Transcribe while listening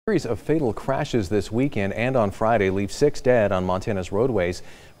Series of fatal crashes this weekend and on Friday leave 6 dead on Montana's roadways,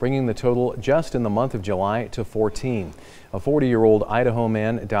 bringing the total just in the month of July to 14. A 40-year-old Idaho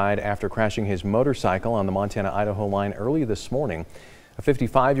man died after crashing his motorcycle on the Montana-Idaho line early this morning. A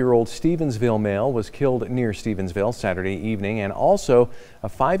 55-year-old Stevensville male was killed near Stevensville Saturday evening, and also a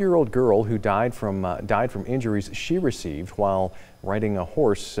 5-year-old girl who died from injuries she received while riding a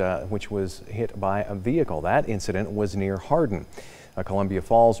horse which was hit by a vehicle. That incident was near Hardin. A Columbia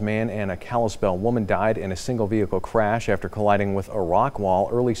Falls man and a Kalispell woman died in a single vehicle crash after colliding with a rock wall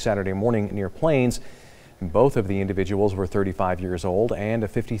early Saturday morning near Plains. Both of the individuals were 35 years old, and a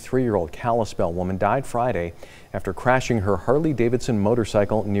 53-year-old Kalispell woman died Friday after crashing her Harley-Davidson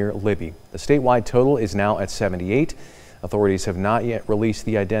motorcycle near Libby. The statewide total is now at 78. Authorities have not yet released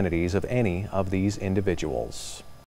the identities of any of these individuals.